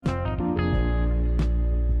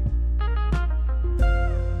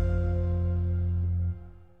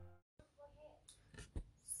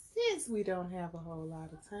Since we don't have a whole lot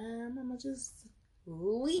of time, I'm going to just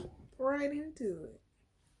leap right into it.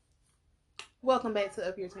 Welcome back to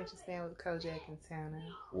Up Your Attention Span with Kojak and Tana.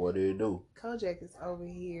 What do you do? Kojak is over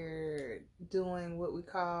here doing what we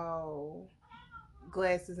call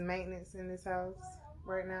glasses maintenance in this house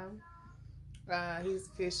right now. He's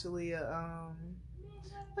officially what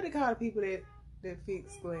do they call the people that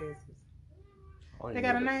fix glasses? They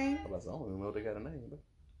got a name? I don't even know if they got a name. But...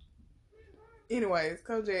 Anyways,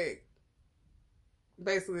 Kojak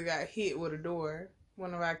basically got hit with a door.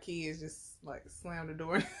 One of our kids just like slammed the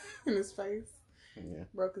door in his face. Yeah.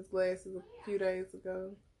 Broke his glasses a few days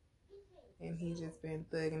ago. And he just been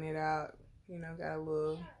thugging it out. You know, got a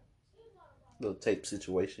little tape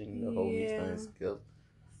situation, you know, holding these things together.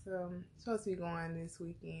 So, supposed to be going this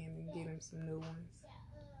weekend and get him some new ones.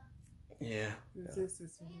 Yeah. This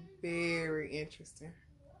is very interesting.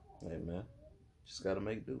 Hey, man. Just gotta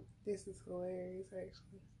make do. This is hilarious,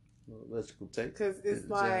 actually. Electrical tape. Because it's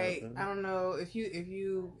like, I don't know, if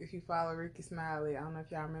you follow Ricky Smiley, I don't know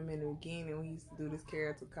if y'all remember in the beginning when he used to do this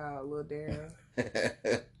character called Lil Daryl.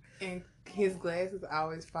 And his glasses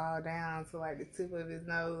always fall down to like the tip of his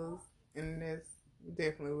nose. And that's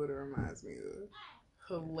definitely what it reminds me of.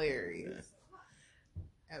 Hilarious.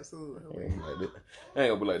 Absolutely hilarious. I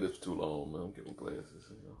ain't gonna be like this for too long, man. I'm getting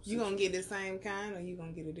glasses. You gonna get the same kind or you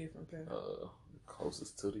gonna get a different pair?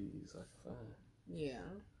 Closest to these I can find. Yeah.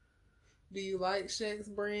 Do you like Shaq's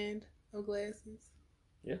brand of glasses?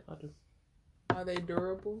 Yeah, I do. Are they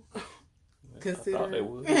durable? Considering. I thought they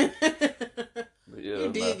would. But yeah,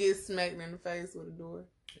 you did get smacked in the face with a door.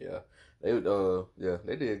 Yeah. They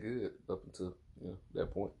did good up until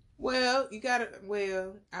that point. Well,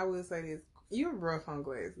 I will say this. You're rough on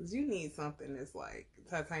glasses. You need something that's like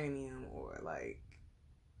titanium or like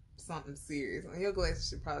something serious. Your glasses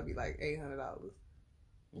should probably be like $800.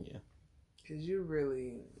 Yeah. Because you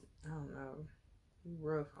really, I don't know, you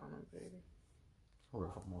rough on them, baby. I'm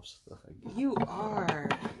rough on most stuff I get. You are.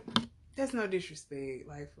 That's no disrespect,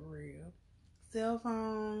 like for real. Cell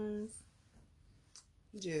phones.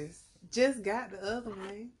 Just got the other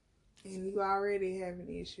one. And you already having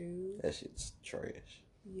issues. That shit's trash.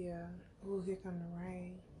 Yeah. Oh, here come the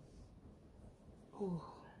rain. Oh.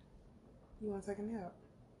 You want to take a nap?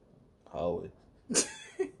 Always.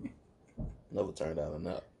 Never turned down a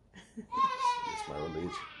nap. It's my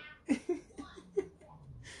religion.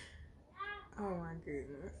 Oh my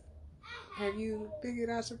goodness. Have you figured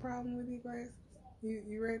out your problem with your glasses?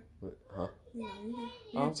 You ready? Huh? You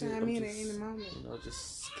can chime in at any moment.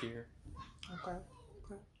 Just scared. Okay.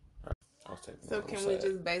 So can we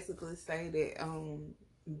just basically say that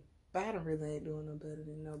Biden really ain't doing no better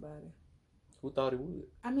than nobody? Who thought he would?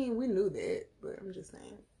 I mean, we knew that, but I'm just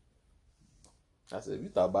saying. I said, if you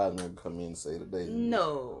thought Biden would come in and say today,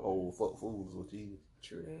 no. Oh, fuck fools, what you is.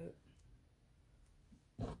 True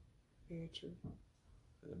that. Very true.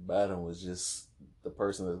 Biden was just the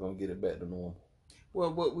person that's gonna get it back to normal.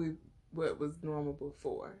 Well, what was normal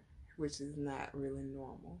before, which is not really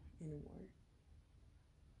normal anymore.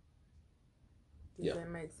 Does that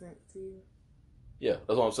make sense to you? Yeah,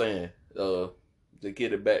 that's what I'm saying. To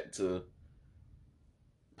get it back to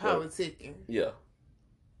politicking.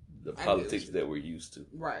 The politics that we're used to.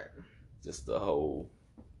 Right. Just the whole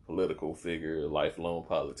political figure, lifelong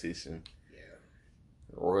politician. Yeah.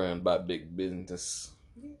 Run by big business.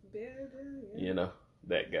 Yeah.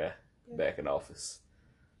 That guy back in office.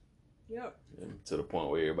 Yep. And to the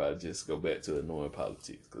point where everybody just go back to annoying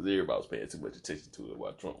politics because everybody was paying too much attention to it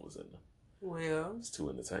while Trump was in there. Well, it's too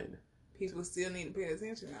entertaining. People still need to pay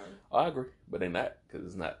attention though. I agree, but they not because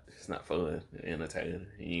it's not fun and entertaining.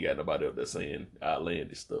 You ain't got nobody up there saying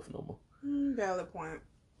outlandish stuff no more. Valid point.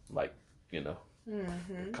 Like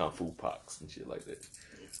kung fu pox and shit like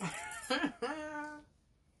that.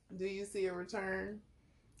 Do you see a return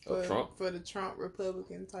of Trump for the Trump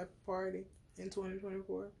Republican type of party in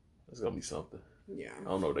 2024? It's gonna be something. Yeah. I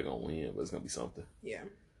don't know if they're gonna win, but it's gonna be something. Yeah.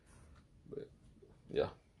 But yeah,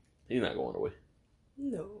 he's not going away.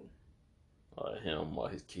 No. Him or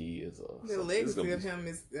his kids. The legacy of him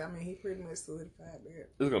is, he pretty much solidified that.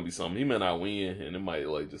 It's gonna be something. He may not win, and it might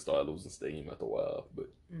just start losing steam after a while, but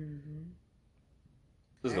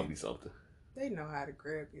it's gonna be something. They know how to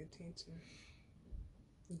grab your attention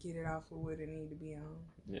and get it off of what it need to be on.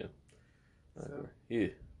 Yeah. So.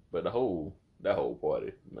 Yeah, but that whole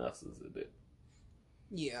party masters at that.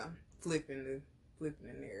 Yeah, flipping the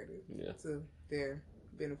narrative to their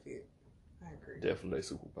benefit. I agree. Definitely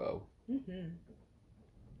superpower.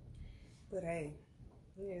 But hey,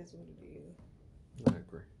 it is what it is. I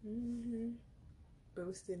agree. But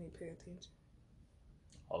we still need to pay attention.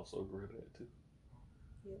 Also agree with that too.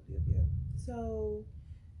 Yep. So,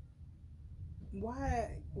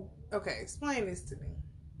 Why? Okay, explain this to me.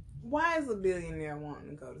 Why is a billionaire wanting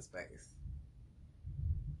to go to space?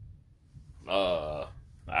 I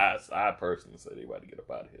personally say they about to get up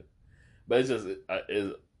out of here, but it's just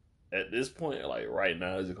at this point, like right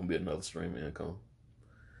now, it's just gonna be another stream of income.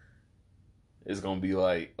 It's gonna be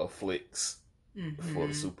like a flex for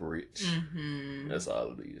the super rich. That's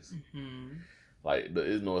all it is. Like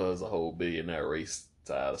there's a whole billionaire race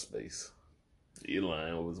to outer space.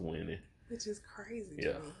 Elon was winning, which is crazy.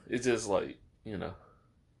 Yeah, it's just like yeah,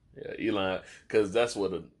 Elon, because that's where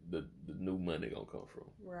the new money gonna come from,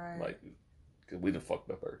 right? Like, cause we done fucked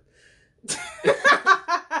up Earth.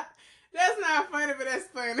 That's not funny, but that's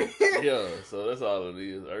funny. Yeah, so that's all it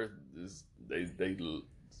is. Earth is they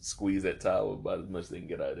squeeze that tower about as much as they can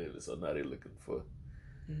get out of it. So now they're looking for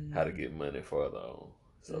how to get money further on.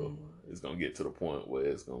 So it's gonna get to the point where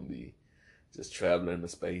it's gonna be just traveling to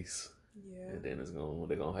space. Yeah. And then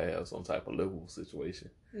they're gonna have some type of level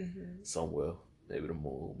situation somewhere. Maybe the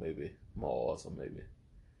moon, maybe Mars, or maybe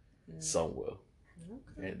somewhere.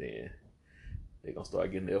 Okay. And then they're gonna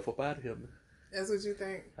start getting the F up out of here. Man. That's what you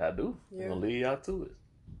think? I do. Yeah. I'm gonna lead y'all to it.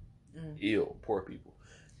 Ill, poor people.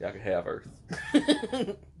 Y'all can have Earth.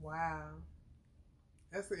 Wow.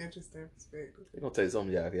 That's an interesting perspective. They're gonna take some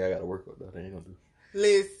of y'all. Y'all gotta work with that. They ain't gonna do.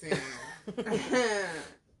 Listen.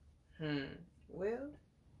 Well.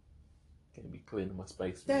 Can't be put into my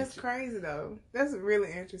space. That's crazy though. That's a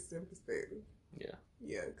really interesting perspective. Yeah.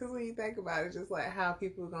 Yeah, because when you think about it, just like how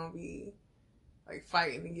people are gonna be like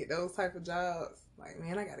fighting to get those type of jobs. Like,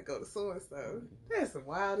 man, I gotta go to so and so. That's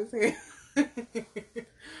wild as hell.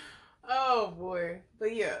 Oh boy.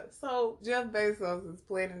 But yeah, so Jeff Bezos is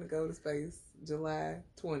planning to go to space July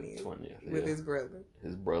 20th with his brother.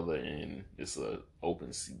 His brother, and it's a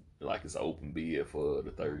open seat, like it's an open bid for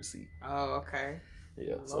the third seat. Oh, okay.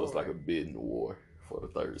 Yeah, Lord. So it's like a bidding war for the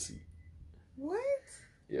third seat. What?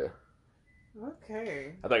 Yeah.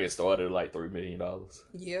 Okay. I think it started at like $3 million.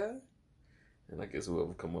 Yeah. And I guess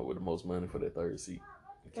whoever come up with the most money for that third seat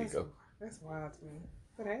can go. That's wild to me.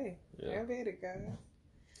 But hey, have at it, guys.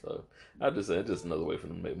 So I just say it's just another way for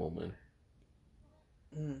them to make more money.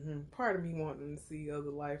 Part of me wanting to see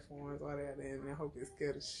other life forms all that, and I hope it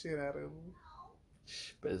scared the shit out of them.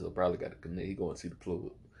 Bezos probably got to connect. He going to see the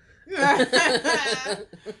plug.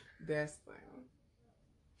 That's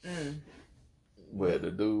funny. Well,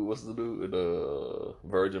 the dude, what's the dude? The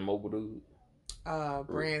Virgin Mobile dude?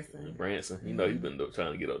 Branson. You know, he's been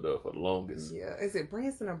trying to get up there for the longest. Yeah. Is it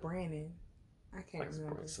Branson or Brandon? I can't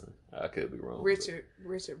remember. Branson. I could be wrong. Richard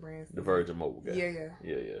Branson. The Virgin Mobile guy.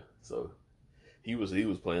 Yeah. So he was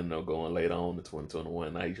planning on going later on in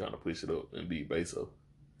 2021. Now he's trying to push it up and beat Bezos.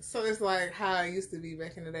 So it's like how it used to be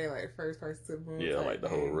back in the day, like first person to the moon. Yeah, like the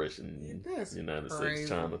whole Russian United States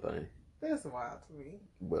China thing. That's wild to me.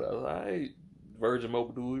 But I was like, hey, Virgin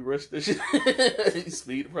Mobile dude, we rush that shit.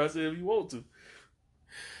 Speed the process if you want to.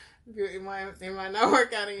 It might not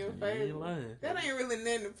work out in your favor. That ain't really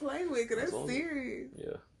nothing to play with, because that's serious.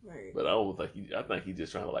 Yeah. Like, but I think he's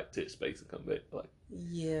just trying to like touch space and come back. Like,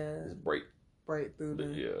 just break through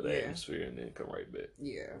the atmosphere and then come right back.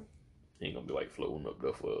 Yeah. He ain't gonna be like floating up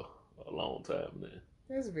there for a long time then.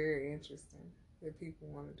 That's very interesting that people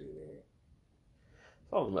want to do that.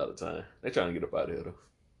 It's all a matter of time. They're trying to get up out of here though.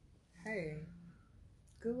 Hey,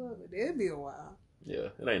 good luck. It'll be a while. Yeah,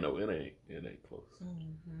 it ain't close.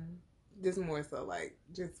 Just more so like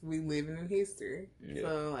just we living in history. Yeah.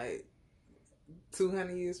 So like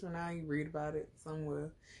 200 years from now, you read about it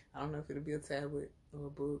somewhere. I don't know if it'll be a tablet or a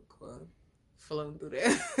book or floating through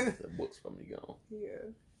that. The book's probably gone.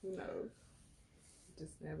 Yeah, who knows?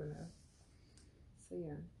 Just never know. So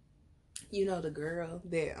yeah, you know the girl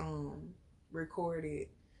that recorded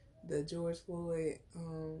the George Floyd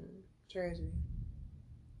tragedy.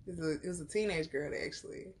 It was a teenage girl that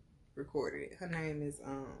actually recorded it. Her name is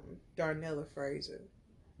Darnella Frazier.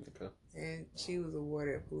 Okay. And she was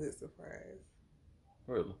awarded a Pulitzer Prize.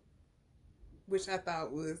 Really? Which I thought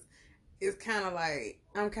it's kind of like,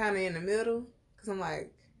 I'm kind of in the middle. Because I'm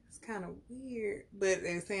like, it's kind of weird. But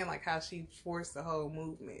they're saying like how she forced the whole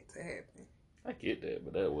movement to happen. I get that,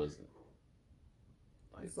 but that wasn't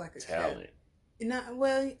like, it's like a talent.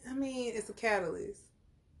 It's a catalyst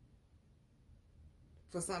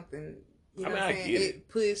for something. You know what I'm saying? It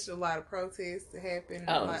pushed a lot of protests to happen.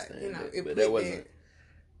 I understand that, but that wasn't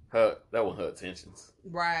her. That wasn't her intentions.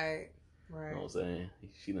 Right. You know what I'm saying?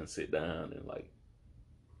 She didn't sit down and like,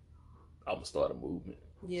 I'm gonna start a movement.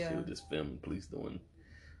 Yeah. She was just filming police doing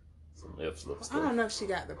some stuff. I don't know if she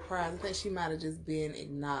got the prize. I think she might have just been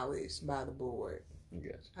acknowledged by the board.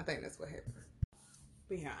 Gotcha. I think that's what happened.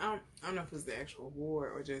 But yeah, I don't know if it was the actual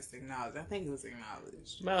award or just acknowledged. I think it was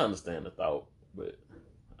acknowledged. I understand the thought But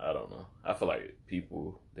I don't know. I feel like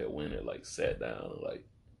people that win it like sat down and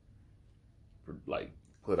like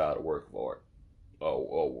put out a work of art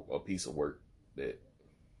or a piece of work that.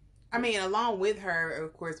 I mean, along with her,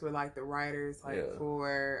 of course, were like the writers, like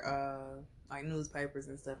for like newspapers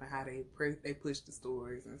and stuff, and how they push the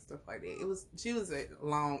stories and stuff like that.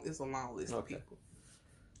 It's a long list of people.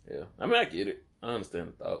 Yeah, I mean, I get it. I understand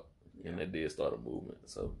the thought, and they did start a movement.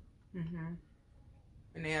 So,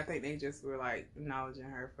 and then I think they just were like acknowledging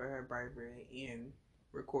her for her bravery in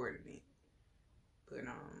recording it. But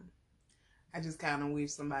I just kind of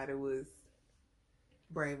wish somebody was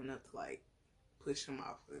brave enough to like push him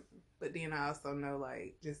off of him. But then I also know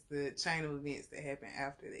like just the chain of events that happened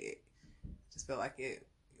after that. Just felt like it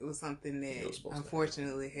was something that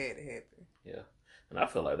unfortunately had to happen. Yeah, and I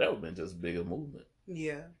feel like that would have been just a bigger movement.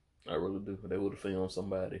 Yeah, I really do. They would have filmed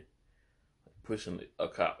somebody pushing a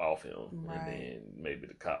cop off him, right. And then maybe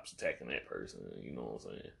the cops attacking that person. You know what I'm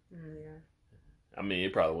saying? Yeah. I mean,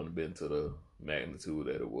 it probably wouldn't have been to the magnitude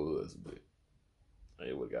that it was, but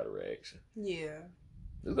it would have got a reaction. Yeah.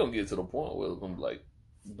 It's gonna get to the point where it's gonna be like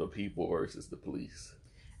the people versus the police.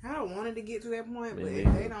 I don't want it to get to that point, but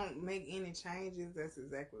if they don't make any changes, that's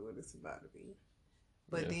exactly what it's about to be.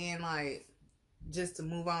 But then, like, just to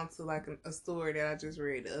move on to like a story that I just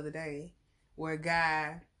read the other day, where a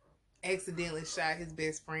guy accidentally shot his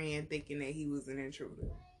best friend thinking that he was an intruder.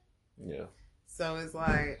 Yeah. So it's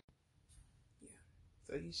like,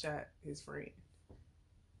 so he shot his friend.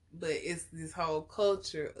 But it's this whole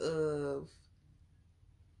culture of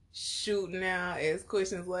shooting out as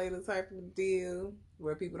questions later type of deal,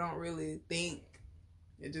 where people don't really think,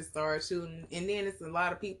 they just start shooting. And then it's a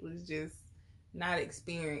lot of people that's just not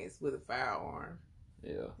experienced with a firearm.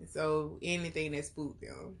 Yeah. And so anything that spooked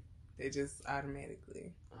them, they just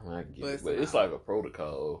automatically. I get it, but it's like a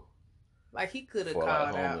protocol. Like he could have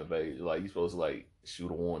called out. Like you're supposed to like shoot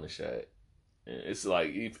a warning shot. And it's like,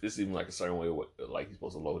 it's even like a certain way, like you're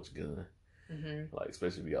supposed to load your gun. Mm-hmm. Like,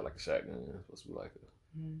 especially if you got like a shotgun, it's supposed to be like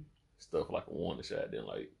stuff like a warning shot, then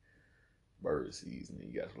like bird season,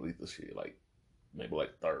 and you got lethal shit, like maybe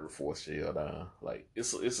like third or fourth shell down. Like,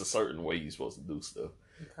 it's a certain way you're supposed to do stuff.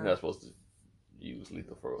 Okay. You're not supposed to use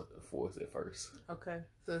lethal force at first. Okay.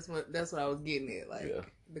 So that's what I was getting at, like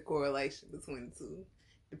the correlation between the two.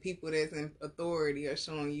 The people that's in authority are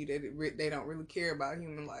showing you that they don't really care about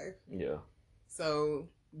human life. Yeah. So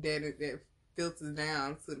that filters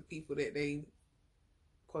down to the people that they,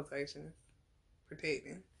 quotations,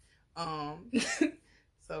 protecting.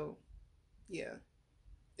 So, yeah.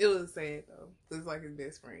 It was sad, though. It's like his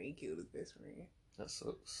best friend. He killed his best friend. That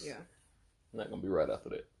sucks. Yeah. Not going to be right after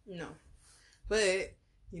that. No. But,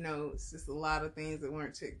 you know, it's just a lot of things that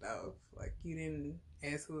weren't checked off. Like, you didn't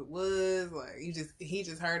ask who it was. Like, he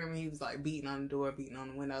just heard him. He was, like, beating on the door, beating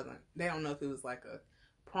on the windows. They don't know if it was, like, a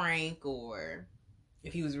prank or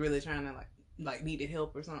if he was really trying to, like needed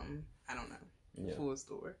help or something. I don't know. Yeah. Full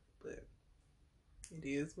story. But it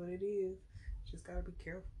is what it is. Just gotta be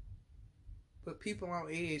careful. But people on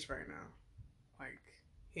edge right now. Like,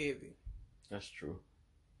 heavy. That's true.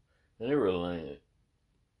 And it really ain't.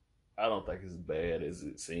 I don't think it's as bad as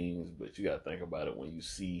it seems, but you gotta think about it when you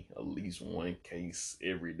see at least one case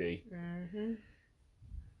every day. Mm-hmm.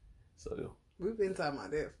 So we've been talking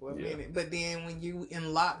about that for a minute. But then when you in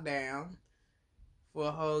lockdown for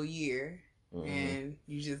a whole year and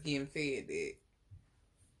you just getting fed that,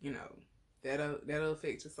 you know, that'll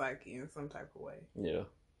affect your psyche in some type of way. Yeah.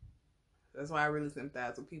 That's why I really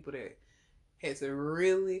sympathize with people that had to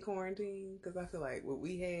really quarantine, because I feel like what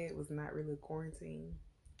we had was not really quarantine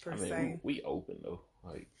per se. We open though.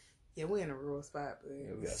 Like, yeah, we're in a rural spot, but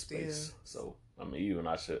we got space. So I mean, even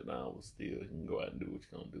I shut down, but still you can go out and do what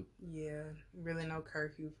you're gonna do. Yeah, really no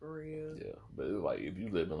curfew for real. Yeah, but it's like if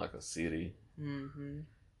you live in like a city, then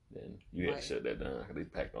you have to shut that down because they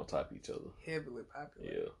packed on top of each other. Heavily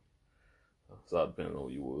populated. Yeah. So it depends on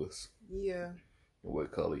where you was. Yeah. And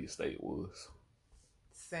what color your state was.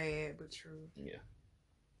 Sad but true. Yeah.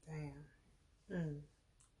 Damn.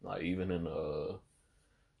 Like even in the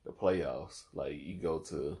playoffs, like you go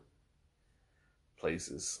to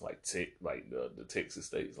places like the Texas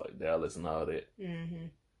states, like Dallas and all that,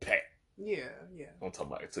 packed. Yeah. I'm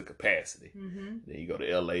talking about it to capacity. Then you go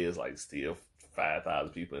to LA, it's like still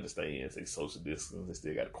 5,000 people in the stands. They social distance. They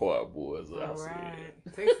still got cardboards. All right.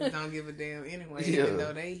 Texas don't give a damn anyway, even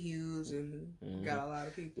though they huge and got a lot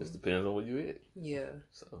of people. Just depends on where you at. Yeah.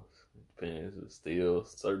 So it depends. It's still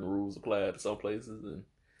certain rules apply to some places and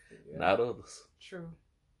not others. True.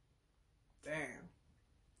 Damn.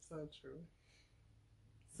 So true.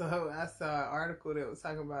 So I saw an article that was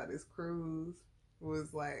talking about this cruise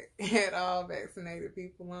was like had all vaccinated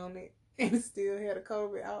people on it. and still had a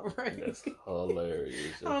COVID outbreak. That's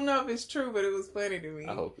hilarious. I don't know if it's true, but it was funny to me.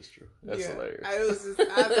 I hope it's true. That's hilarious.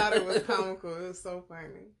 I thought it was comical. It was so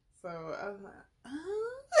funny. So I was like,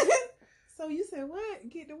 so you said what?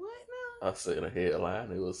 Get the what now? I said a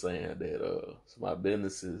headline. It was saying that my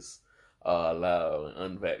businesses allow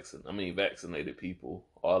vaccinated people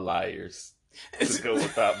are liars to go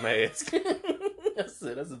without masks. I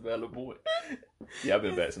said that's a valid point. Yeah, I've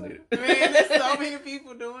been vaccinated. Man, there's so many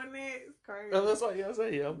people doing that. It's crazy. That's what I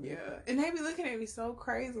say. Yeah. And they be looking at me so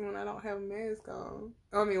crazy when I don't have a mask on.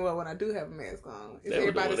 I mean, well, when I do have a mask on, it's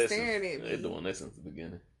everybody staring at me. They're doing that since the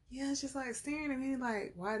beginning. Yeah, it's just like staring at me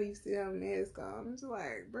like, why do you still have a mask on? I'm just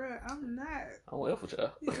like, bruh, I'm not. I'm well for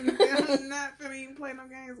y'all. I'm not finna even play no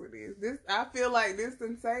games with this. I feel like this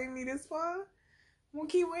done saved me this far. I'm gonna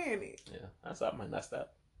keep wearing it. Yeah, that's I might not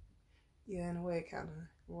stop. Yeah, in a way it kind of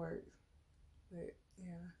works. But,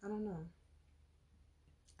 yeah, I don't know.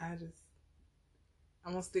 I'm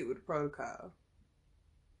gonna stick with the protocol.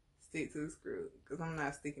 Stick to the script. Because I'm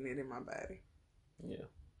not sticking it in my body. Yeah.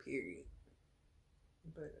 Period.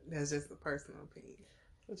 But that's just a personal opinion.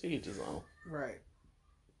 That's each his own. Right.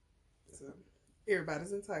 So,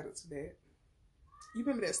 everybody's entitled to that. You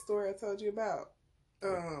remember that story I told you about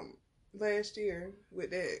last year with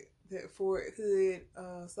that Fort Hood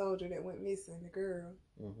soldier that went missing, the girl?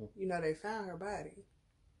 Mm-hmm. You know, they found her body.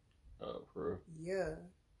 Oh, for real? Yeah.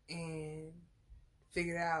 And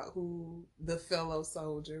figured out who the fellow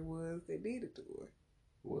soldier was that did it to her.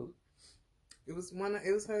 Well, it was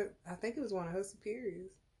her, I think it was one of her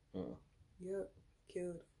superiors. Yep.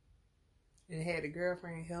 Killed her. And had a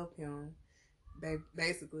girlfriend help him. They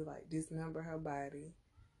basically like dismember her body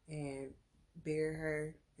and bury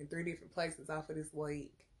her in 3 different places off of this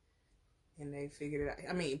lake. And they figured it out.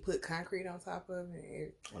 I mean, put concrete on top of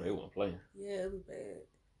it. Oh, they weren't playing. Yeah, it was bad.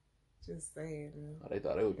 Just saying, man. Oh, they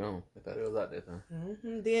thought it was gone. They thought it was out there time.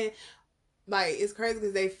 Mm-hmm. Then, like, it's crazy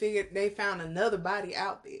because they found another body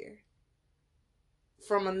out there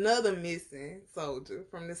from another missing soldier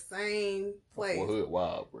from the same place. Fort Hood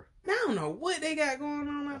wild, bro. I don't know what they got going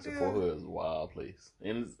on out there. Fort Hood is a wild place.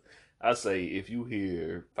 And I say, if you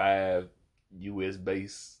hear 5 U.S.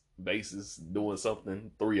 bases doing something,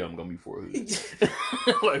 3 of them gonna be Fort Hood.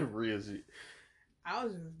 Like real shit. I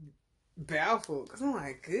was just baffled because I'm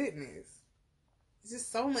like, goodness, it's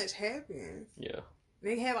just so much happens. Yeah.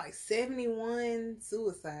 They had like 71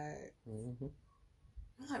 suicides. Mm-hmm.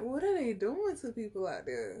 I'm like, what are they doing to people out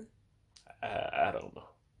there? I don't know.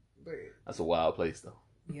 But that's a wild place though.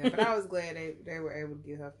 Yeah, but I was glad they were able to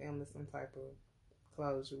give her family some type of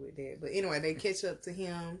closure with that. But anyway, they catch up to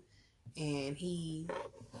him, and he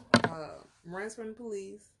runs from the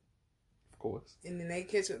police. Of course. And then they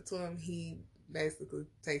catch up to him. He basically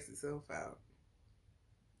takes himself out.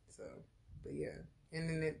 So, but yeah. And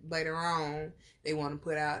then later on, they want to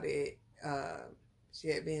put out that she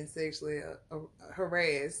had been sexually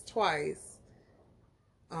harassed twice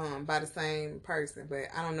by the same person. But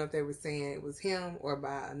I don't know if they were saying it was him or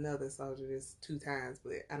by another soldier. This 2 times,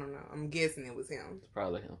 but I don't know. I'm guessing it was him. It's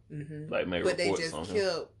probably him. Mm-hmm. Like, make but they reports just on kept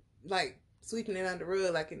him. like sweeping it under the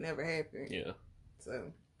rug like it never happened. Yeah.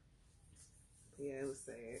 So yeah, it was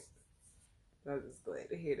sad. I was just glad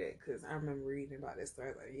to hear that because I remember reading about that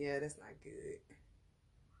story. Like, yeah, that's not good.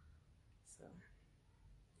 So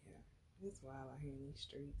yeah, it's wild out here in these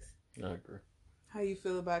streets. I agree. How you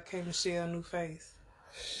feel about K. Michelle new face?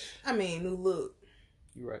 I mean, new look.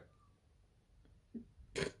 You right.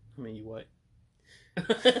 I mean, you white.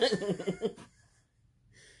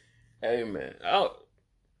 Hey man, I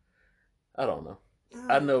don't know.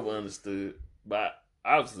 I never understood, but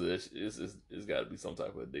obviously it's got to be some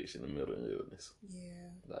type of addiction in mental illness. Yeah.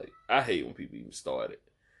 Like, I hate when people even start it,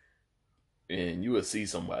 and you would see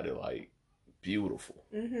somebody like beautiful,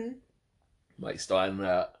 like starting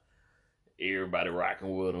out, everybody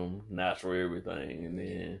rocking with them, natural everything, and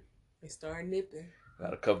then they start nipping.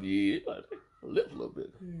 Got a couple years, like they lift a little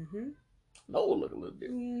bit. No, look a little bit.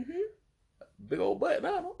 Big old butt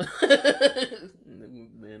now.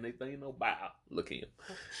 Then they think, bow. Look at him.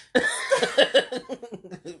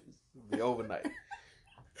 Be overnight.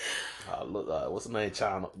 Look, what's the name?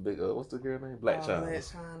 China. Big. What's the girl name? Black China. Black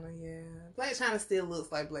China, yeah. Black China still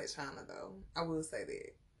looks like Black China, though. I will say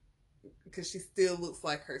that because she still looks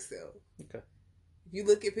like herself. Okay. If you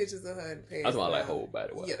look at pictures of her in the past, that's why I like whole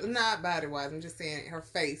body wise. Yeah, not body wise. I'm just saying her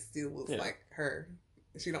face still looks like her.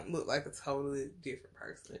 She don't look like a totally different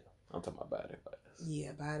person. Yeah. I'm talking about body wise.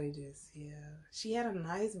 Yeah, body just, She had a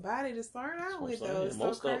nice body to start out with, though. It's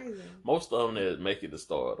so crazy. Most of them that make it to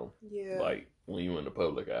stardom, yeah, like when you in the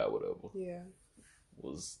public eye, whatever, yeah,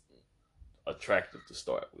 was attractive to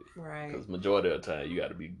start with. Right. Because majority of the time, you got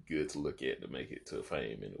to be good to look at to make it to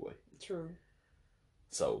fame anyway. True.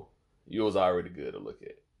 So, you was already good to look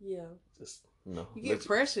at. Yeah. Just, you know. You get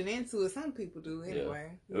pressured into it. Some people do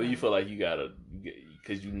anyway. Yeah. Well, you feel like you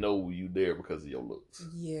because you know you there because of your looks.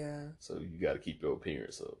 Yeah. So, you got to keep your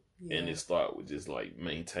appearance up. Yeah. And it start with just like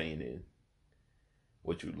maintaining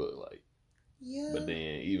what you look like. Yeah. But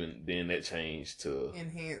then that changed to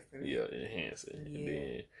enhancing. Yeah, enhancing.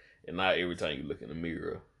 Yeah. And not every time you look in the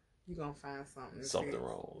mirror, you're gonna find something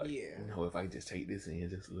wrong. Like, yeah. You know, if I just take this in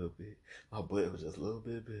just a little bit, my butt was just a little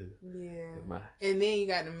bit bigger. Yeah. And then you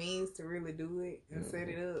got the means to really do it and set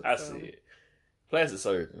it up. I see it. Plastic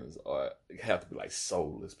surgeons have to be like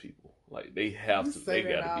soulless people. Like they have to. They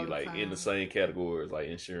got to be like in the same category as like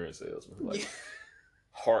insurance salesmen. Like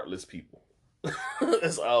heartless people.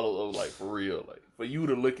 That's all of like for real. Like for you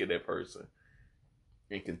to look at that person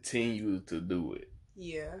and continue to do it.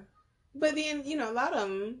 Yeah. But then, you know, a lot of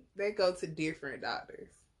them, they go to different doctors.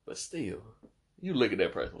 But still, you look at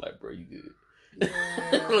that person like, bro, you good.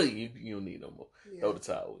 Yeah. you don't need no more. Throw the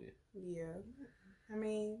towel in. Yeah. I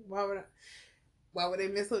mean, why would they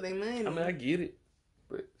mess up their money? I mean, I get it.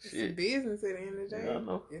 But it's a business at the end of the day. Yeah, I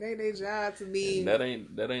know. It ain't their job to be. And that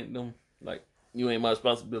ain't them. Like, you ain't my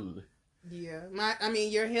responsibility. Yeah.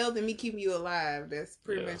 Your health and me keeping you alive, that's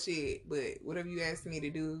pretty much it. But whatever you ask me to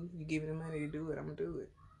do, you give me the money to do it, I'm going to do it.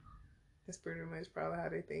 That's pretty much probably how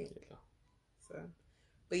they think. Yeah. So,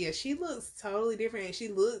 but yeah, she looks totally different.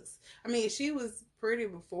 She was pretty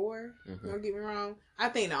before. Mm-hmm. Don't get me wrong. I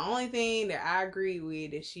think the only thing that I agree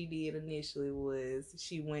with that she did initially was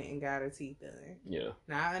she went and got her teeth done. Yeah.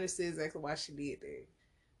 Now I understood exactly why she did that,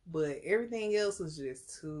 but everything else was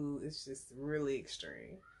it's just really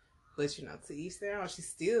extreme. But you know, to each their own. She's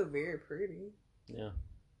still very pretty. Yeah.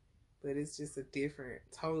 But it's just a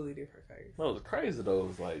totally different face. No, it's crazy though.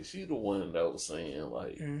 It's like she the one that was saying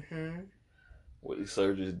like, what these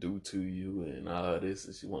surgeries do to you and all this,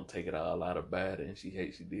 and she want to take it all out of bad, and she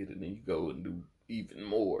hates she did it, and then you go and do even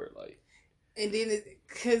more, like. And then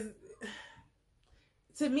because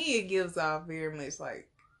to me it gives off very much like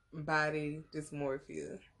body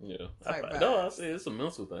dysmorphia. Yeah, I say it's a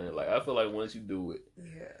mental thing. Like I feel like once you do it,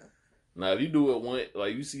 yeah. Now if you do it once,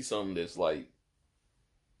 like you see something that's like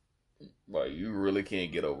you really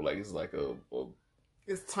can't get over. Like it's like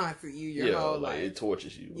it's taunting you your whole life. It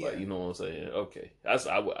tortures you. Yeah. Like you know what I'm saying? Okay,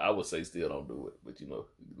 I would say still don't do it, but you know,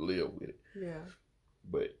 live with it. Yeah.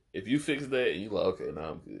 But if you fix that and you like, okay, now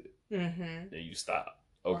I'm good, then you stop.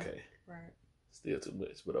 Okay. Right. Still too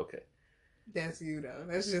much, but okay. That's you though.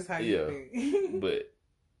 That's just how you think. But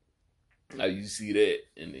now you see that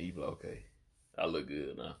and then you be like, okay, I look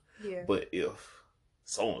good now. Yeah. But if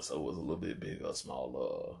so-and-so was a little bit bigger or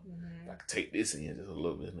smaller, I could take this in just a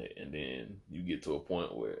little bit, and then you get to a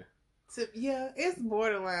point where... it's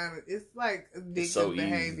borderline. It's like addictive it's so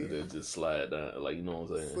behavior. Easy to just slide down, like, you know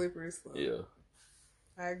what I'm saying? Slippery slope. Yeah.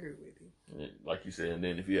 I agree with you. And like you said, and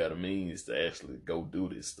then if you had a means to actually go do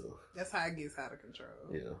this stuff. That's how it gets out of control.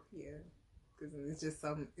 Yeah. Yeah. Because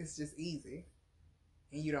it's just easy.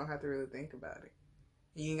 And you don't have to really think about it.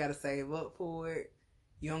 You ain't got to save up for it.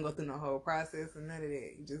 You don't go through no whole process or none of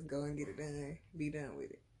that. You just go and get it done. Be done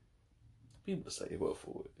with it. People save up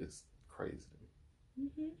for it. It's crazy.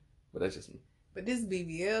 Mm-hmm. But that's just me. But this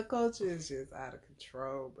BBL culture is just out of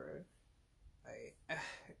control, bro. Like,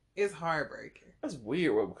 it's heartbreaking. That's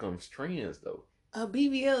weird what becomes trends, though. A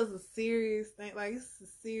BBL is a serious thing. Like, it's a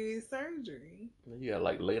serious surgery. You gotta,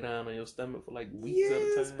 like, lay down on your stomach for, like, weeks at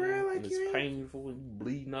a time. Bro, like, and it's painful and you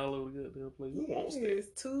bleeding all over the goddamn place. Who wants that? There's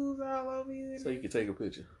tubes all over you. So you can take a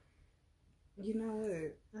picture. You know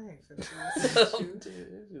what? I ain't finna do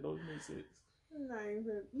It don't make sense.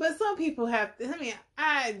 But some people have to. I mean,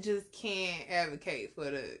 I just can't advocate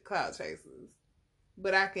for the clout chasers.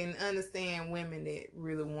 But I can understand women that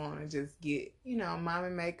really want to just get, mommy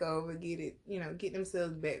makeover, get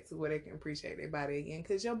themselves back to where they can appreciate their body again.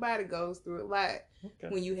 Because your body goes through a lot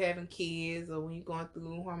when you having kids or when you're going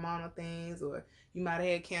through hormonal things or you might have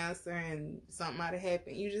had cancer and something might have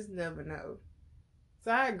happened. You just never know.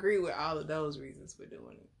 So I agree with all of those reasons for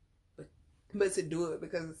doing it. But to do it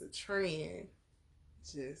because it's a trend,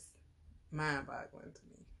 it's just mind-boggling to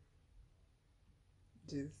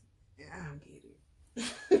me. I don't get it.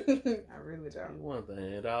 I really don't. One thing,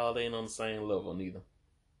 it all ain't on the same level neither.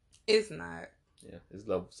 It's not. Yeah, it's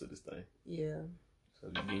levels to this thing. Yeah. So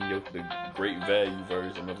you getting the great value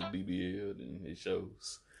version of a BBL, then it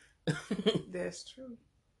shows. That's true.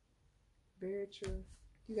 Very true.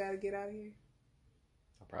 You gotta get out of here.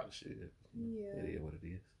 I probably should. Yeah. It is what it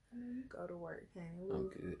is. You go to work, honey. I'm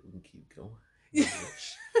good. We can keep going.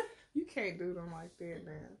 You can't do them like that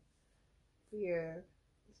now. Yeah.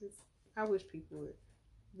 It's just, I wish people would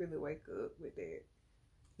really wake up with that.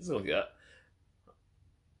 It's okay.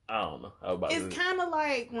 I don't know. It's kind of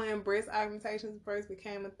like when breast augmentations first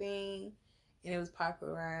became a thing and it was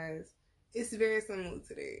popularized. It's very similar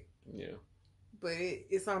to that. Yeah. But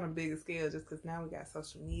it's on a bigger scale just because now we got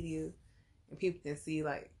social media and people can see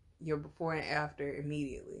like your before and after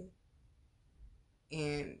immediately.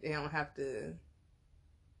 And they don't have to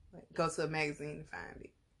like go to a magazine to find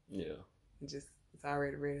it. Yeah. It's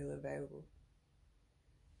already readily available.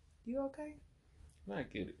 You okay? I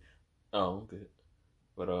get it. Oh, I'm good.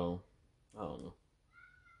 But I don't know.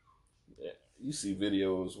 Yeah, you see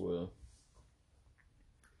videos where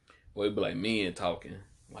it be like men talking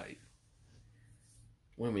like,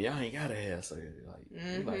 women, y'all ain't gotta have surgery.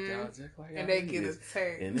 Like, like y'all just like, and they get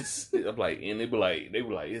attacked. And it's I'm like, and they be like,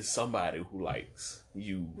 it's somebody who likes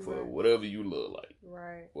you for whatever you look like,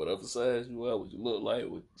 right? Whatever size you are, what you look like,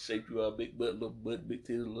 what shape you are, big butt, little butt, big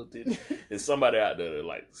titties, little titties. There's somebody out there that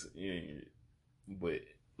likes, but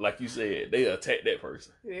like you said, they attack that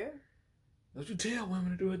person. Yeah. Don't you tell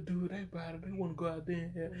women to do they body. They want to go out there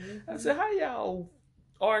and have. I said, how y'all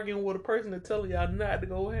arguing with a person that's telling y'all not to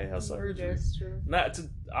go have surgery? That's true. Not to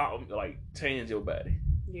like change your body.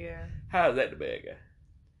 Yeah. How is that the bad guy?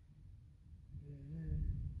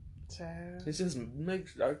 Child. It just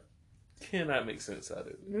I cannot make sense out of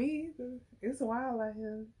it. Me either. It's wild out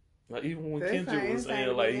here. Like even when Kendrick was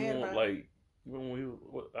saying like he want like even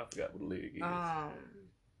when I forgot what the lyric is.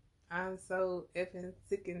 I'm so effing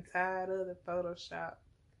sick and tired of the Photoshop.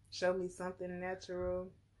 Show me something natural.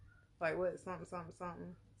 Like what? Something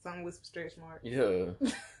with some stretch marks. Yeah.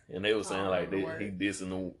 And they were saying like he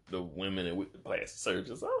dissing the women and with the plastic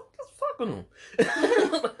surgeons. Oh, just fucking them.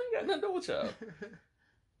 I ain't got nothing to do with y'all.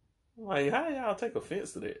 Like, how y'all take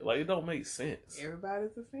offense to that? Like, it don't make sense.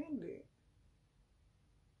 Everybody's offended.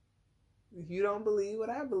 If you don't believe what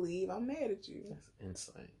I believe, I'm mad at you. That's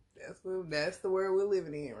insane. That's the world we're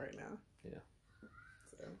living in right now. Yeah.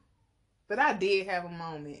 So, but I did have a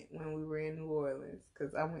moment when we were in New Orleans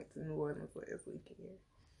because I went to New Orleans last weekend,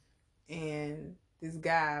 and this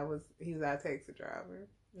guy was our taxi driver,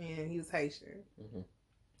 and he was Haitian,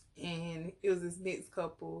 and it was this mixed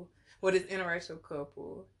couple, this interracial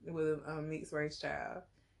couple with a mixed race child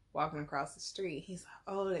walking across the street. He's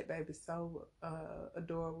like, "Oh, that baby's so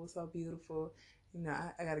adorable, so beautiful. You know,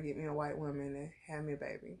 I got to get me a white woman to have me a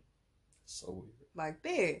baby." So weird. Like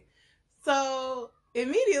that. So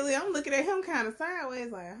immediately I'm looking at him kind of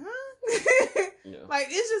sideways like, huh? Yeah. Like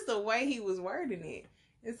it's just the way he was wording it.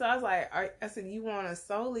 And so I was like, I said, you want to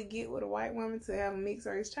solely get with a white woman to have a mixed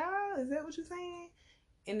race child? Is that what you're saying?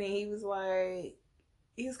 And then he was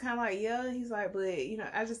kind of like, yeah. He's like, but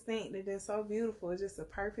I just think that they're so beautiful. It's just a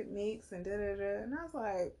perfect mix and da-da-da. And I was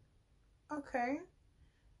like, okay.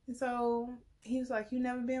 And so he was like, you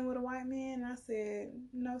never been with a white man? And I said,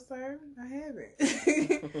 no, sir, I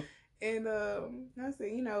haven't. And I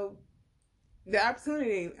said, the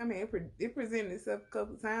opportunity, I mean, it presented itself a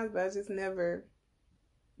couple of times, but I just never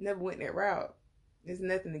went that route. There's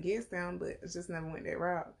nothing against them, but I just never went that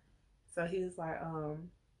route. So he was like,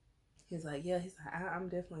 yeah, I'm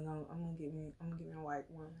definitely gonna get me a white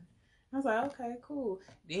woman. I was like, okay, cool.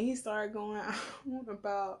 Then he started going on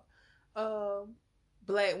about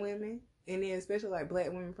black women, and then especially like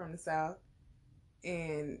black women from the South,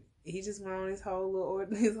 and he just went on his whole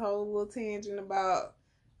little tangent about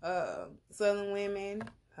Southern women,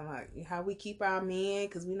 like how we keep our men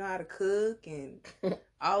because we know how to cook and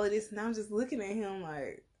all of this, and I'm just looking at him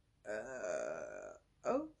like,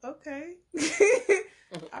 oh, okay,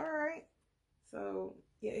 all right. So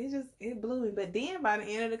yeah, it blew me. But then by the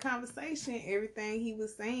end of the conversation, everything he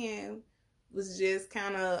was saying was just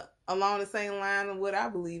kind of along the same line of what I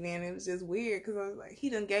believe in. It was just weird because I was like, he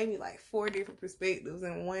done gave me like 4 different perspectives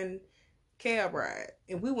in one cab ride,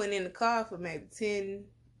 and we went in the car for maybe 10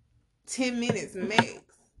 minutes max.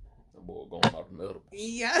 That boy going off the edibles.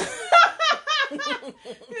 Yeah.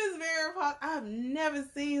 It's very hot. I've never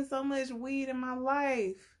seen so much weed in my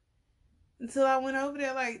life until I went over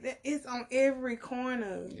there. Like that, it's on every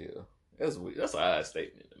corner. Yeah, that's weird. That's an odd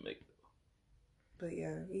statement to make. But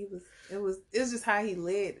yeah, it was just how he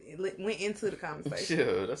went into the conversation.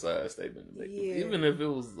 Yeah, that's an odd statement to make. Yeah. Even if it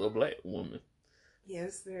was a black woman. Yeah,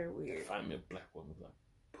 it's very weird. Find me a black woman, like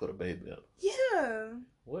put a baby out. Yeah.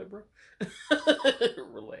 What, bro?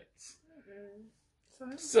 Relax. So,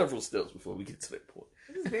 several steps before we get to that point.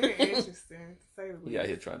 It's very interesting to say the least. He out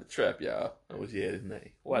here trying to trap y'all. I wish he had his name.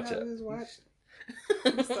 Watch out. He was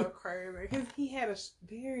It's so crazy. He had a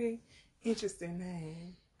very interesting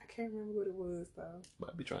name. I can't remember what it was though.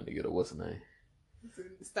 Might be trying to get a what's the name?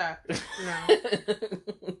 Stop it. No.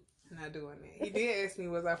 No. not doing that. He did ask me,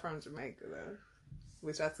 was I from Jamaica, though?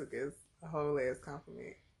 Which I took as a whole ass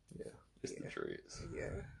compliment. Yeah, it's the dreads. Yeah,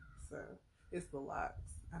 so it's the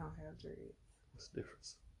locks. I don't have dreads. What's the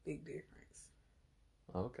difference? Big difference.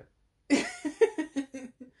 Oh, okay.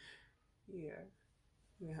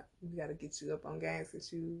 Yeah. We got to get you up on games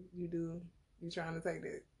because you trying to take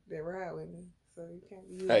that ride with me. So you can't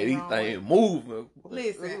be using these things moving.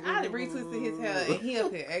 Listen, I retwisted his hair and he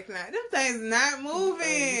up here acting like them things not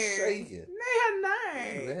moving. Shaking. They are not.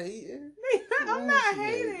 I'm not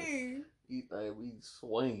hating. You think we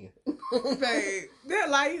swinging. Babe, that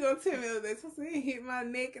like you gonna tell me that it hit my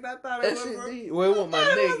neck and I thought it was did. Well, it wasn't my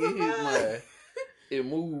neck, it hit my... It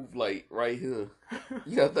moved like right here.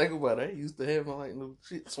 You gotta think about it. I used to have like little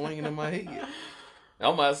shit swinging in my head.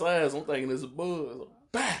 On my sides, I'm thinking it's a buzz.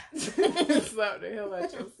 Bah! Slap the hell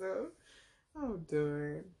out yourself. I'm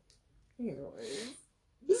done. Anyways.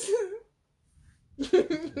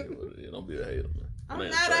 Don't be a hater, man. I'm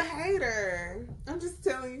not a hater. I'm just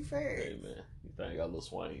telling you facts. Hey, man. You think I got a little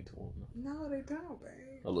swing to them? No, they don't,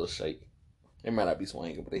 babe. A little shake. They might not be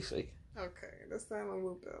swinging, but they shake. Okay, that's not a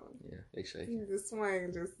little though. Yeah, they shake. You just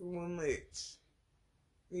swing just one much.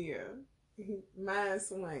 Yeah. Mine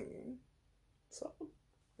swinging. So,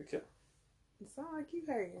 okay. It sound like you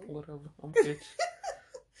hating. Whatever. I'm good.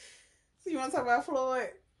 So you want to talk about Floyd?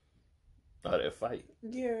 Oh, that fight.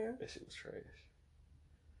 Yeah. That shit was trash.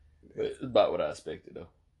 But it's about what I expected, though.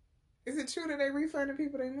 Is it true that they refunded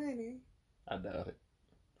people their money? I doubt it.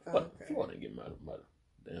 Okay. Floyd didn't get my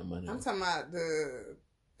damn money. I'm talking about the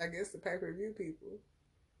pay-per-view people.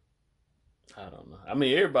 I don't know. I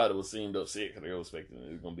mean, everybody was seemed upset because they were expecting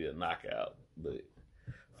it was going to be a knockout. But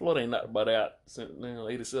Floyd ain't knocked nobody out since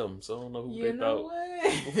 87, so I don't know who they thought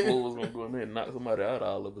Floyd was going to go in there and knock somebody out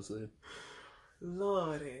all of a sudden.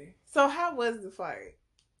 Lordy. So how was the fight?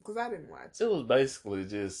 Because I didn't watch it. It was basically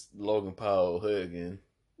just Logan Paul hugging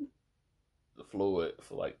Floyd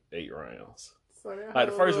for like 8 rounds. So like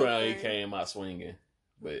the first round, he came out swinging,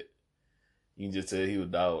 but you can just tell he was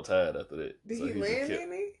dog tired after that. Did so he land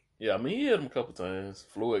any? Yeah, I mean, he hit him a couple times.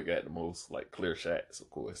 Floyd got the most like clear shots, of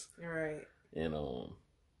course. Right. And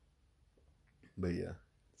but yeah,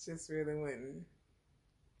 just really wouldn't.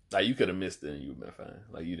 Like you could have missed it and you'd been fine.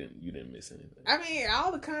 Like you didn't miss anything. I mean,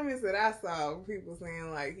 all the comments that I saw, people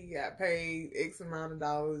saying like he got paid X amount of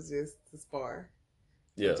dollars just to spar.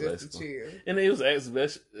 Yeah, just to chill. And it was an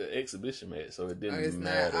exhibition match, so it didn't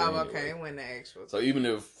matter. Okay, it wasn't the actual. So even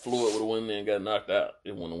if Floyd would have won and got knocked out,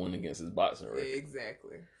 it wouldn't have won against his boxing record. Yeah,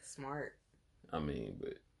 exactly. Smart. I mean,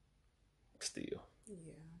 but still. Yeah.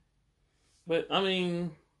 But I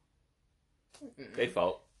mean, they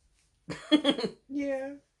fought.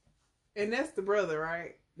 Yeah. And that's the brother,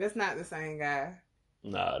 right? That's not the same guy.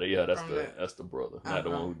 Nah, that's the brother, not the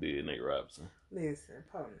one who did Nate Robinson. Listen,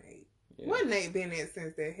 poor Nate. Yeah. What Nate been at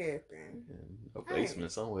since that happened? A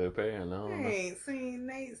basement somewhere, apparently. I ain't seen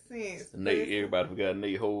Nate since. Nate, everybody forgot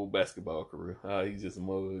Nate's whole basketball career. He's just a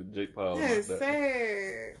mother Jake Paul. That's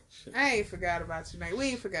sad. I ain't forgot about you, Nate. We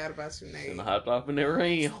ain't forgot about you, Nate. And I hopped off in that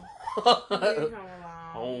ring. And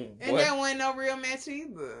that wasn't no real match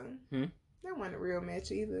either. That wasn't a real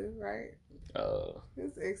match either, right? It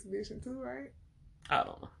was an exhibition too, right? I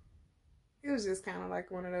don't know. It was just kind of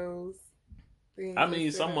like one of those things. I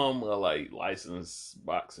mean, some of them are like licensed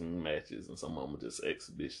boxing matches, and some of them are just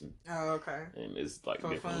exhibition. Oh, okay. And it's like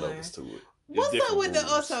different levels to it. What's up with the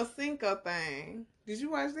Ocho Cinco thing? Did you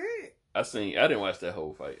watch that? I didn't watch that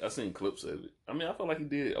whole fight. I seen clips of it. I mean, I felt like he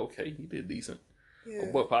did okay. He did decent. Yeah.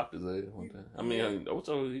 Boy popped his ass one time. I mean,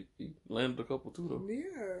 Ocho, he landed a couple too, though.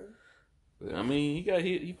 Yeah. But, I mean, he got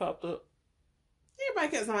hit. He popped up.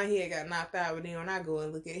 Everybody kept saying he had got knocked out, but then when I go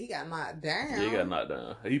and look at it, he got knocked down. Yeah, he got knocked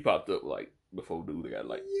down. He popped up like before dude got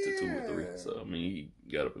like to 2 or 3. So, I mean,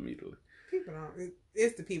 he got up immediately. People don't.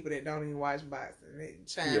 It's the people that don't even watch boxing. They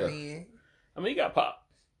chime in. I mean, he got popped.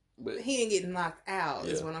 But he didn't get knocked out,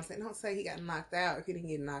 is what I'm saying. Don't say he got knocked out if he didn't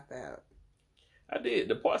get knocked out. I did.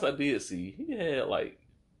 The parts I did see, he had like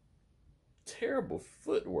terrible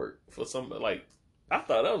footwork for somebody. Like, I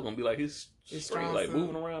thought that was going to be like his strength, like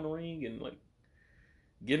moving around the ring and like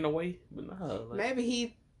getting away. But nah. Like,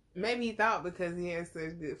 maybe he thought because he had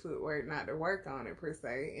such good footwork not to work on it per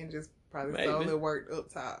se and just probably solely worked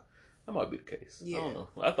up top. That might be the case. Yeah. I don't know.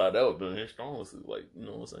 I thought that would have been his strongest, like, you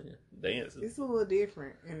know what I'm saying? Dancing. It's a little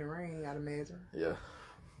different in the ring, I'd imagine. Yeah.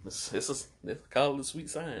 It's call it a sweet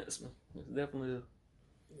science, man. It's definitely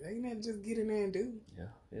a... Ain't nothing just get in there and do. Yeah,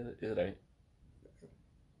 it ain't.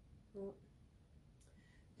 Well,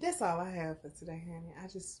 that's all I have for today, honey. I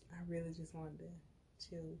really just wanted to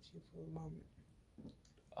chill with you for a moment.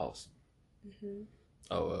 Awesome. Mm-hmm.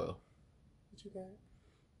 Oh, what you got?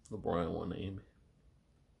 LeBron won the Emmy.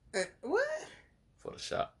 What? For the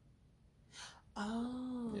shot.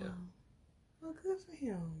 Oh. Yeah. Well, good for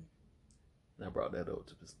him. I brought that up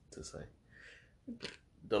to say.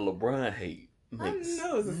 The LeBron hate makes I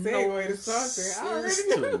know it's a segue to something. sense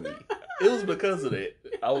to me. It was because of that.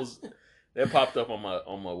 That popped up on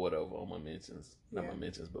my whatever, on my mentions. Not my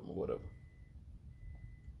mentions, but my whatever.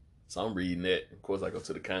 So I'm reading that. Of course, I go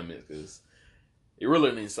to the comments because it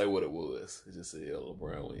really didn't say what it was. It just said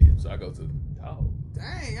LeBron win. So I go to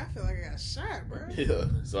dang, I feel like I got shot, bro. Yeah.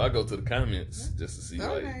 So I go to the comments just to see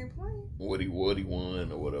like ain't playing. what he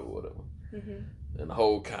won or whatever. Mm-hmm. And the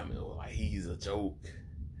whole comment was like, he's a joke.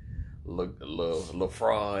 Little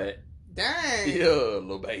fraud. Dang. Yeah,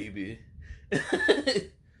 little baby.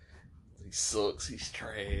 He sucks. He's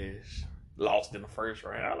trash. Lost in the first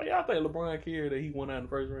round. I think LeBron cared that he went out in the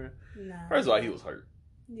first round. No. First of all, he was hurt.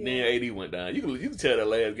 Yeah. Then AD went down. You can tell that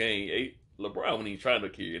last game, LeBron wasn't even trying to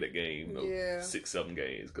carry that game. 6-7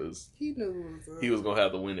 games because he knew he was gonna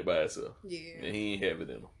have to win it by himself. Yeah. And he ain't have it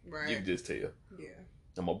in him. Right. You can just tell. Yeah.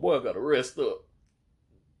 And my boy got to rest up.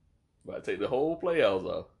 But I take the whole playoffs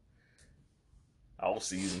off. Off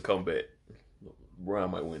season comeback. LeBron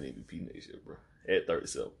might win MVP next year, bro. At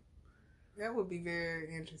 37. That would be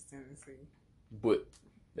very interesting to see. But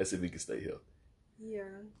that's if he can stay healthy. Yeah.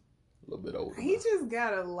 A little bit older. He just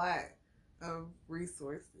got a lot of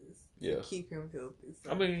resources to keep him healthy.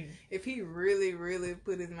 So I mean, if he really, really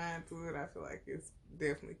put his mind to it, I feel like it's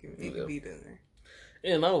definitely can be done.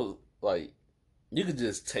 And I was like, you could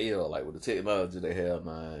just tell, like, with the technology they have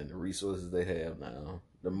now and the resources they have now,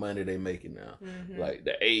 the money they making now, like,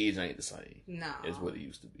 the age ain't the same. No. As what it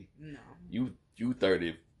used to be. No. You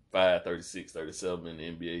 35, 36, 37 in the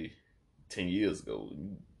NBA 10 years ago.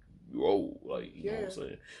 You old, like, you know what I'm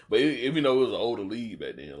saying? But even though it was an older league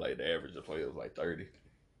back then, like, the average player was like 30.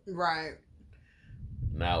 Right.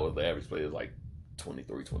 Now the average player is like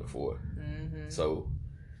 23, 24. So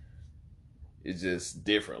it's just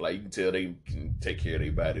different. Like, you can tell they can take care of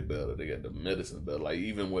their body better. They got the medicine better. Like,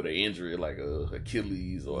 even with an injury like a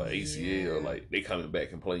Achilles or an ACL, like, they coming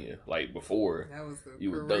back and playing. Like, before, that was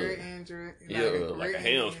you were done. Injury. Like a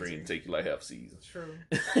hamstring take you like half a season. True.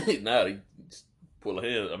 Now they just pull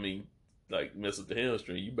like mess up the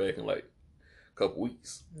hamstring, you back in like a couple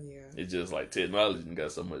weeks. Yeah. It's just like technology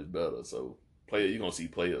got so much better. So you're gonna see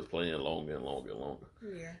players playing longer and longer and longer.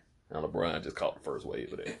 Yeah. And LeBron just caught the first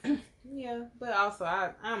wave of that. Yeah, but also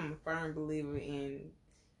I'm a firm believer in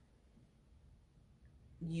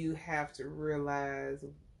you have to realize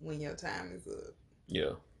when your time is up.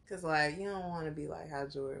 Yeah. Cause like you don't want to be like how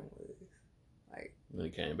Jordan was. Like when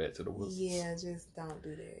he came back to the Wizards. Yeah, just don't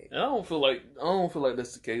do that. And I don't feel like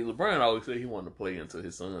that's the case. LeBron always said he wanted to play until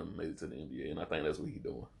his son made it to the NBA, and I think that's what he's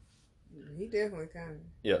doing. He definitely can.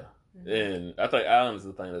 Yeah. And I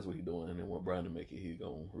honestly think that's what he's doing. And when Brian to make it, he's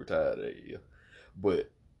gonna retire that year. But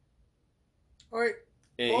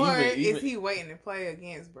is he waiting to play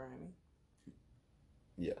against Bronny?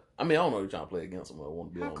 Yeah, I mean I don't know if he's trying to play against him. I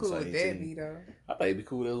want to be on the same team. How cool would that be though? I think it'd be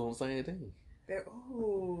cool that was on the same team. But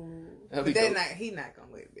he not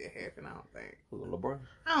gonna let that happen. I don't think. LeBron.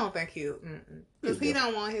 I don't think he'll. Because he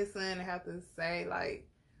don't want his son to have to say like.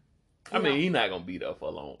 I mean, he's not gonna be there for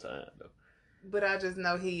a long time though. But I just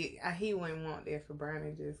know he wouldn't want that for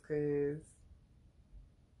Bronny just because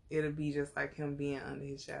it'll be just like him being under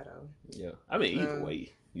his shadow. Yeah, I mean either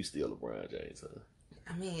way, you still LeBron James. Huh?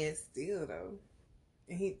 I mean, it's still though,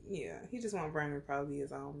 and he just want Bronny to probably be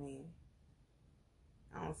his own man.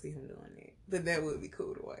 I don't see him doing that, but that would be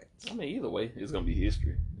cool to watch. I mean, either way, it's gonna be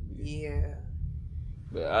history. Yeah.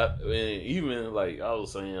 But I mean, even like I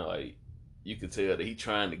was saying, like you could tell that he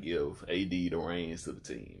trying to give AD the reins to the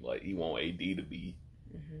team. Like he want AD to be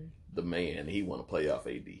the man. He want to play off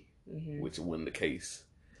AD, which wasn't the case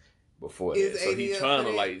before that. So he trying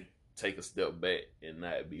to like take a step back and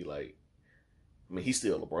not be like. I mean, he's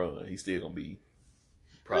still LeBron. He's still gonna be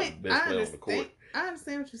probably the best player on the court. I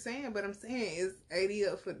understand what you're saying, but I'm saying is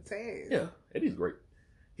AD up for the task. Yeah, AD's great.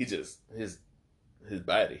 He just his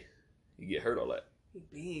body, he get hurt a lot. He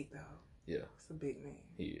big though. Yeah, it's a big man.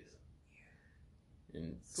 He is. Yeah.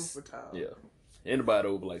 And super tall. Yeah, anybody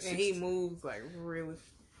over like 6'. And he moves like really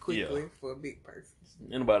quickly for a big person.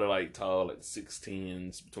 Anybody like tall, like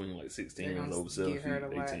 6'10", between like 6'10" and over 7 feet,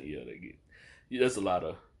 18. Yeah, they get. Yeah, that's a lot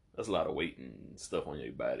of weight and stuff on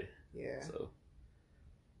your body. Yeah. So,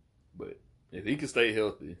 but if he can stay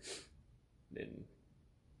healthy, then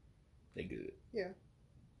they good. Yeah.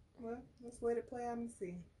 Well, let's let it play out and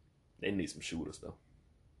see. They need some shooters though.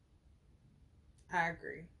 I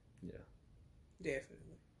agree. Yeah.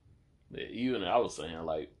 Definitely. Yeah, even I was saying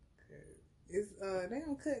like, they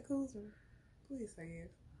gonna cut Kuzma. Please say yes.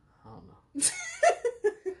 I don't know.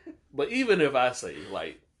 But even if I say,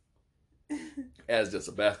 like, as just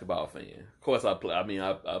a basketball fan, of course I play. I mean,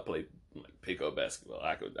 I play like pickup basketball.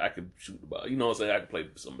 I could shoot the ball. You know what I'm saying? I could play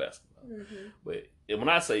some basketball. Mm-hmm. But when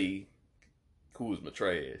I say Kuzma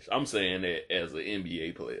trash, I'm saying that as an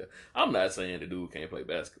NBA player. I'm not saying the dude can't play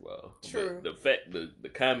basketball. True. But the fact, the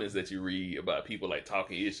comments that you read about people like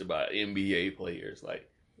talking ish about NBA players, like,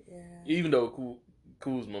 even though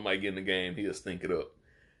Kuzma might get in the game, he'll stink it up.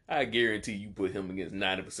 I guarantee you put him against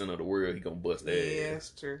 90% of the world, he gonna bust that ass. Yeah, that's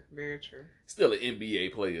true. Very true. Still an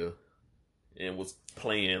NBA player and was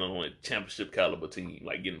playing on a championship caliber team,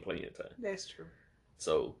 like getting playing time. That's true.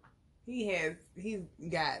 So he's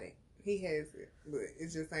got it. He has it, but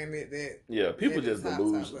it's just ain't that. Yeah, people just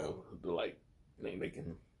delusional. Like they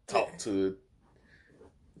can talk to,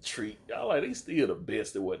 treat. I like they still the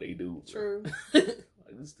best at what they do. True. Like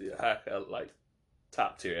they still high, like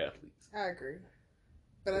top tier athletes. I agree.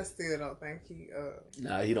 But I still don't think he...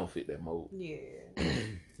 Nah, he don't fit that mold. Yeah.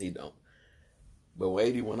 He don't. But when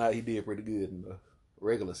 80 went out, he did pretty good in the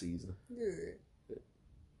regular season. Good.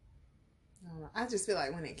 I don't know. I just feel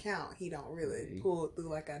like when it count, he don't really pull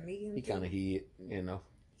through like I need him. He kind of hid, you know.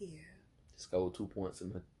 Yeah. Scored 2 points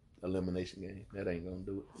in the elimination game. That ain't gonna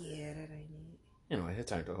do it. Yeah, that ain't it. Anyway, it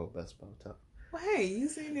turned to a whole basketball talk. Well, hey, you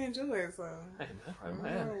seem to enjoy it, so... Hey,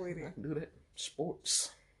 man, I can do that.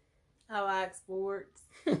 Sports. I like sports.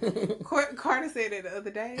 Carter said it the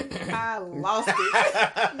other day. I lost it.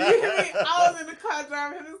 I was in the car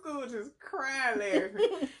driving him to school just crying laughing.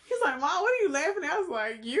 He's like, Mom, what are you laughing at? I was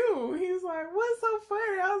like, you. He was like, what's so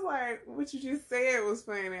funny? I was like, what you just said was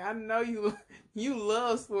funny. I know you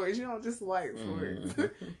love sports. You don't just like sports.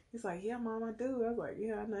 Mm-hmm. He's like, yeah, Mom, I do. I was like,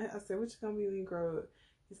 yeah, I know. I said, what you gonna be when you grow up?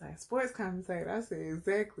 He's like, sports commentator. I said,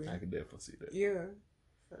 exactly. I can definitely see that. Yeah.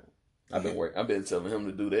 So. I've been telling him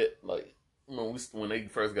to do that. Like, you know, when they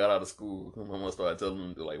first got out of school, my mom started telling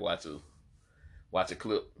them to like watch a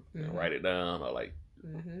clip and write it down or like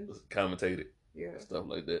commentate it, stuff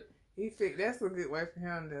like that. That's a good way for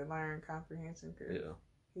him to learn comprehension. Cause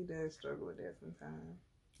he does struggle with that sometimes.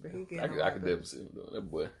 But I could definitely see him doing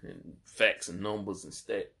that, boy. And facts and numbers and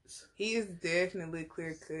stats. He is definitely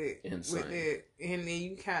clear cut with it, and then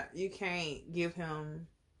you can't give him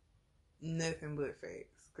nothing but facts.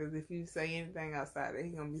 Because if you say anything outside that,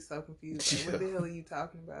 he's going to be so confused. Like, what the hell are you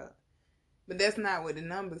talking about? But that's not what the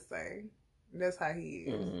numbers say. That's how he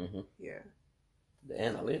is. Mm-hmm. Yeah. The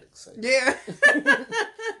analytics say. Yeah.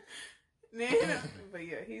 But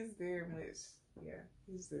yeah, he's very much,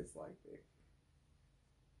 he's just like that.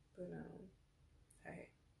 But, hey,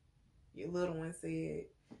 your little one said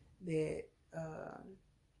that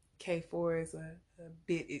K4 is a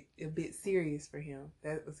bit serious for him.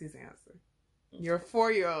 That was his answer. Your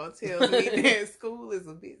 4-year-old tells me that school is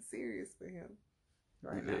a bit serious for him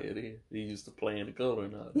right now. Yeah, it is. He used to play in the color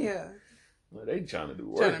and all that. Yeah. Well, they trying to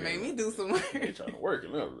do work. Trying to make me do some work. They trying to work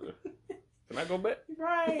and everything. Can I go back?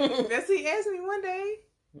 Right. That's what he asked me one day.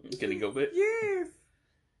 Can he go back? Yes.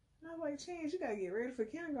 And I was like, Chance, you got to get ready for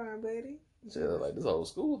kindergarten, buddy. Yeah, like this whole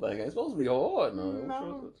school thing ain't supposed to be hard.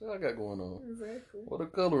 No. What I got going on? Exactly. What are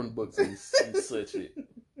coloring books and such shit?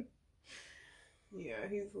 Yeah,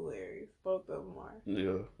 he's hilarious. Both of them are.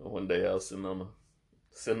 Yeah. One day I was sitting on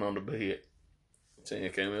the bed.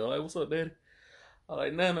 Chan came in like, "What's up, Daddy?" I was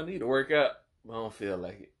like, "Nana, I need to work out. I don't feel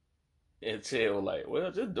like it." And Chan was like,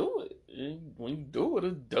 "Well, just do it. And when you do it,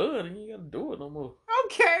 it's done, and you ain't gotta do it no more."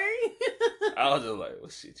 Okay. I was just like, "Well,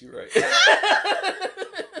 shit, you right."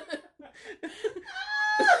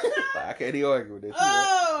 Like, I can't even argue with that.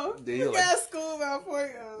 Oh, right. you got school about 4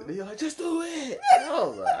 years. Then you're like, "Just do it." I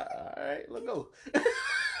was like, "All right, let's go."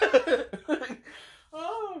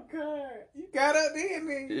 Oh God, you got up then,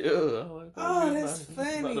 nigga. Yeah. Like, that's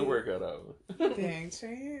funny. About to work out of it. Dang,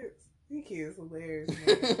 Chance. These kids hilarious,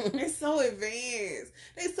 man. They so advanced.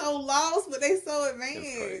 They so lost, but they so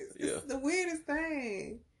advanced. It's the weirdest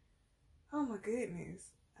thing. Oh my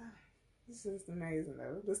goodness. It's just amazing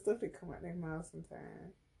though. The stuff that come out their mouth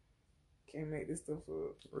sometimes. Can't make this stuff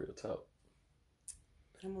up. Real talk.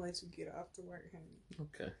 I'm gonna let you get off to work, honey.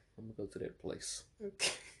 Okay. I'm gonna go to that place.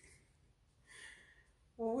 Okay.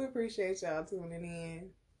 Well, we appreciate y'all tuning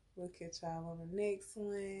in. We'll catch y'all on the next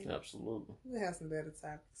one. Absolutely. We'll have some better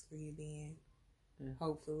topics for you then. Yeah.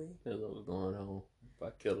 Hopefully. That's what's going on. If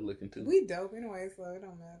I kept looking too. We dope anyway, so it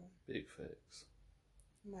don't matter. Big facts.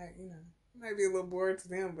 Might be a little bored to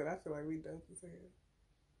them, but I feel like we dope as hell.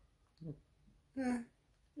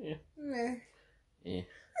 Yeah. Meh. Yeah.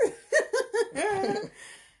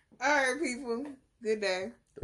 All right, people. Good day.